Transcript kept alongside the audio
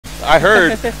I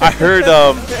heard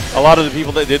a lot of the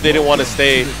people that they didn't want to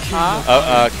stay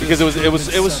because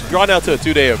it was drawn out to a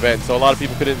 2-day event, so a lot of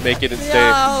people couldn't make it and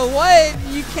stay. What?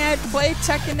 You can't play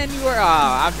Tekken anywhere?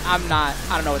 Oh, I'm not.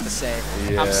 I don't know what to say.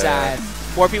 Yeah. I'm sad.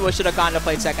 More people should have gone to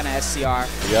play Tekken at SCR.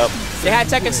 Yep. They had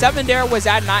Tekken 7 there. Was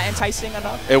that not enticing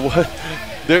enough? It was.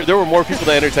 There were more people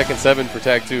that entered Tekken 7 for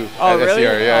Tag 2 at really?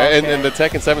 SCR. Yeah, Oh, okay. and the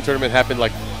Tekken 7 tournament happened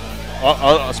like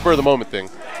a spur of the moment thing.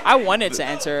 I wanted to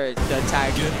enter the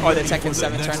Tag or the Tekken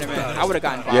 7 tournament. I would have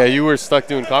gotten involved. Yeah, you were stuck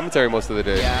doing commentary most of the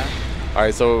day. Yeah. All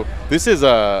right, so this is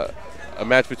a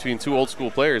match between two old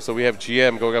school players. So we have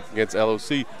GM going up against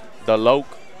LOC, the LOC.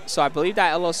 So I believe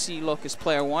that LOC is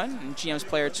player 1 and GM's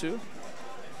player 2.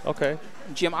 Okay.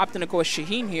 GM opting to go with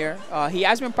Shaheen here. He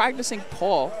has been practicing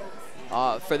Paul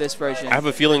for this version. I have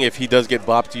a feeling if he does get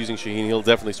bopped using Shaheen, he'll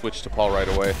definitely switch to Paul right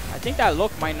away. I think that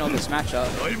LOC might know this matchup.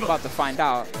 We're about to find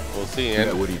out. We'll see.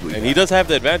 And he does have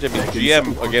the advantage. I mean,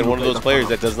 GM, again, one of those players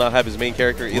that does not have his main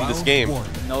character in this game.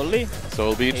 No Lee. So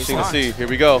it'll be interesting to see. Here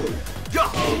we go.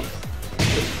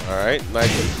 All right.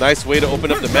 Nice way to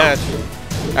open up the match.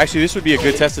 Actually, this would be a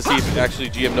good test to see if actually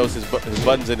GM knows his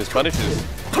buttons and his punishes.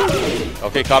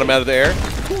 Okay, caught him out of the air.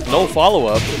 No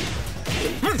follow-up.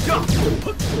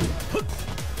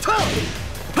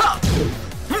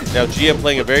 Now GM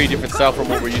playing a very different style from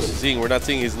what we're used to seeing. We're not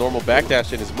seeing his normal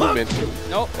backdash and his movement.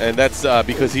 Nope. And that's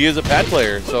because he is a pad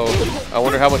player. So I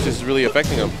wonder how much this is really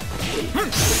affecting him.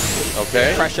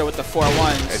 Okay. Pressure with the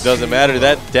 4-1s. It doesn't matter.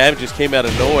 That damage just came out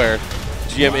of nowhere.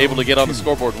 GM able to get on the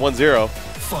scoreboard 1-0.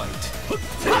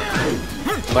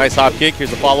 Nice hop kick.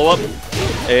 Here's the follow-up.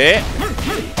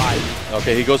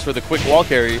 Okay, he goes for the quick wall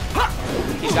carry.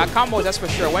 He's got combos, that's for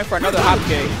sure. Went for another hop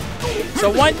kick. So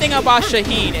one thing about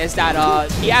Shaheen is that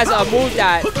he has a move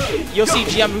that you'll see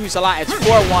GM use a lot. It's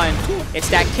 4-1. It's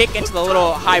that kick into the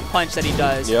little high punch that he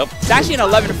does. Yep. It's actually an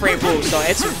 11-frame move, so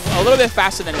it's a little bit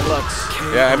faster than it looks.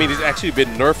 Yeah, I mean, it's actually been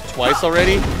nerfed twice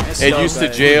already. It used to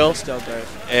jail,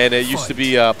 and it used to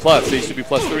be plus. It used to be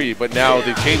 +3, but now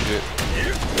they've changed it.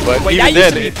 But wait, even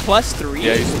that then, used to be +3?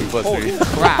 Yeah, it used to be +3. Holy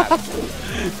crap.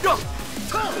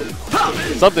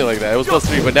 Something like that. It was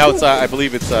 +3, but now it's I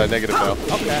believe it's negative now.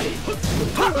 Okay.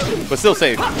 But still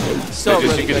safe. So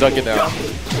really you can dunk it now.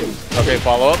 Okay,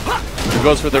 follow up. He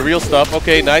goes for the real stuff.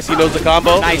 Okay, nice. He knows the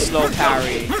combo. Nice low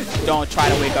parry. Don't try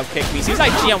to wake up kick me. Seems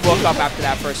like GM woke up after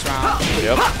that first round.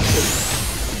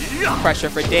 Yep. Pressure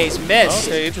for days. Missed.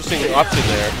 Okay, interesting option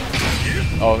there.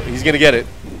 Oh, he's going to get it.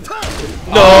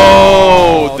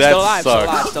 No! That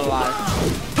sucks. Still alive.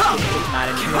 Not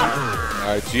anymore. All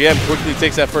right, GM quickly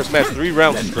takes that first match, 3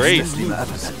 rounds straight.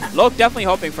 LOC definitely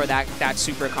hoping for that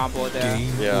super combo there.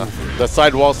 Yeah, the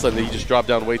side wall stun that he just dropped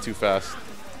down way too fast.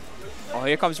 Oh,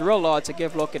 here comes Real Law to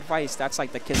give LOC advice. That's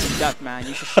like the kiss of death, man.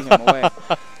 You should shoot him away.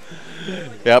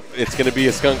 Yep, it's going to be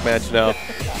a skunk match now.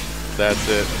 That's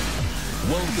it.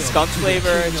 Skunk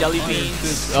flavor, jelly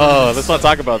beans. Oh, let's not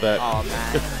talk about that. Oh,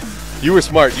 man. You were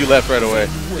smart. You left right away.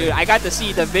 Dude, I got to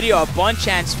see the video of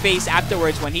Bonchan's face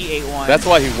afterwards when he ate one. That's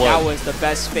why he won. That was the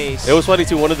best face. It was funny,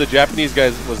 too. One of the Japanese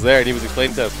guys was there, and he was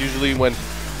explaining to us, usually when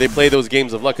they play those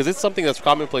games of luck, because it's something that's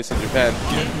commonplace in Japan.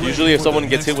 Usually if someone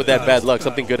gets hit with that bad luck,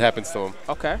 something good happens to him.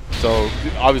 Okay. So,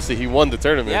 obviously, he won the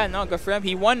tournament. Yeah, no, good for him.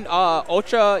 He won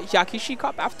Ultra Yakishi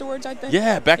Cup afterwards, I think.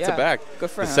 Yeah, back-to-back. Good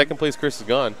for him. The second place curse is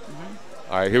gone.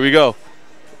 All right, here we go.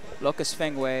 Lucas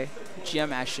Feng way.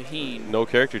 GM as Shaheen. No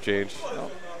character change.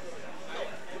 Oh.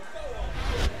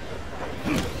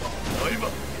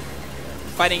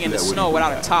 Fighting in the snow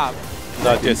without a top.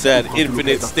 Not just that,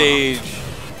 infinite stage,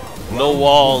 no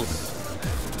walls.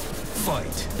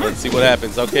 Fight. Let's see what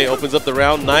happens. Okay, opens up the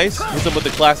round, nice. Hits him with the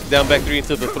classic down back 3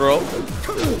 into the throw.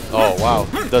 Oh, wow.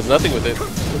 Does nothing with it.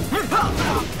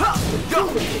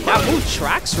 That move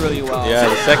tracks really well. Yeah,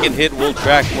 the second hit will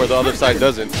track where the other side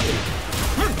doesn't.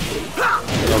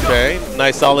 Okay,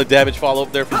 nice solid damage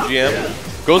follow-up there from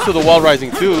GM. Goes for the wall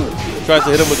rising too. Tries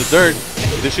to hit him with the dirt.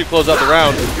 This should close out the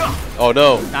round. Oh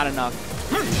no. Not enough.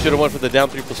 He should have went for the down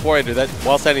 3+4 ender. That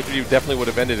wall standing 3 definitely would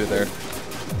have ended in there.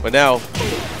 But now,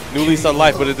 new lease on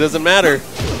life, but it doesn't matter.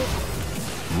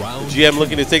 GM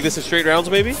looking to take this in straight rounds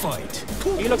maybe?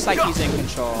 He looks like he's in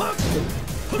control.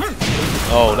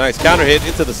 Oh, nice. Counter hit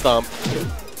into the stomp.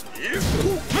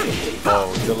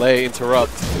 Oh, delay,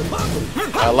 interrupt.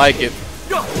 I like it.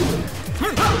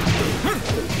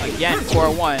 Again,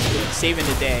 4-1, saving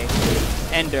the day.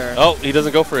 Ender. Oh, he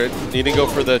doesn't go for it. He didn't go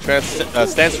for the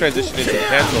stance transition into the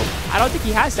cancel. I don't think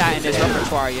he has that in his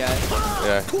repertoire yet.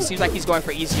 Yeah. Seems like he's going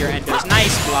for easier enders.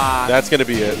 Nice block. That's going to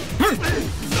be it.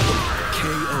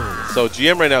 So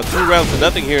GM right now, 2 rounds to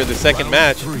nothing here in the second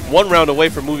match. 1 round away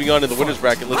from moving on to the winner's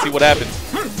bracket. Let's see what happens.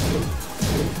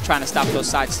 trying to stop those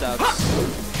side stubs. All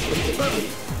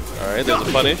right, there's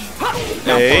a punish.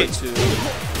 Down Hey.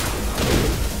 4-2.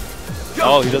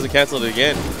 Oh, he doesn't cancel it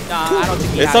again. Nah, I don't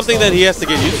think he It's has something that those. he has to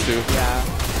get used to. Yeah.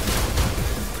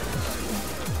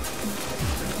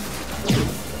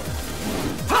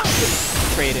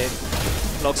 Traded.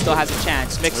 LOC still has a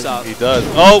chance. Mix up. He does.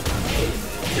 Oh,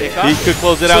 Pick up. he could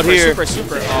close it out here.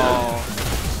 Super. Oh.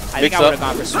 I think Mix I would up. have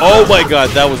gone for super. Oh my God,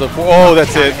 that was a. Oh,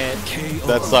 that's Counter it. hit.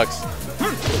 That sucks.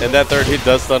 And that third hit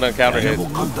does stun on counter hit. All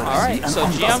right, so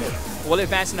GM will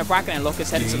advance in the bracket and LOC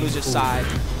is headed to loser's side.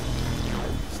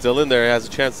 Still in there, has a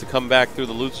chance to come back through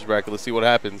the loser's bracket. Let's see what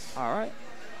happens. All right.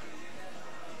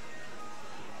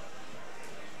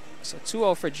 So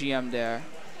 2-0 for GM there.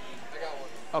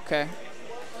 Okay.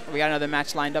 We got another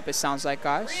match lined up, it sounds like,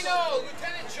 guys. Reno,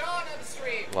 Lieutenant John on the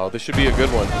stream. Oh, this should be a good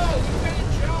one.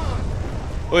 Lieutenant John.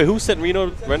 Wait, who sent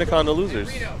Renekon to losers?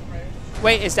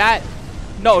 Wait, is that...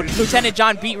 No, Lieutenant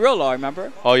John beat Real Law,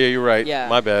 remember? Oh, yeah, you're right. Yeah.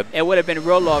 My bad. It would have been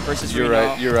Real Law versus You're Reno.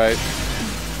 right. You're right.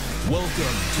 Welcome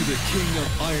to the King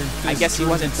of Iron Fist. I guess he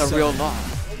wasn't the Real Law.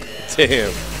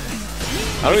 Damn.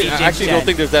 I actually don't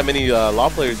think there's that many law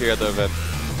players here at the event.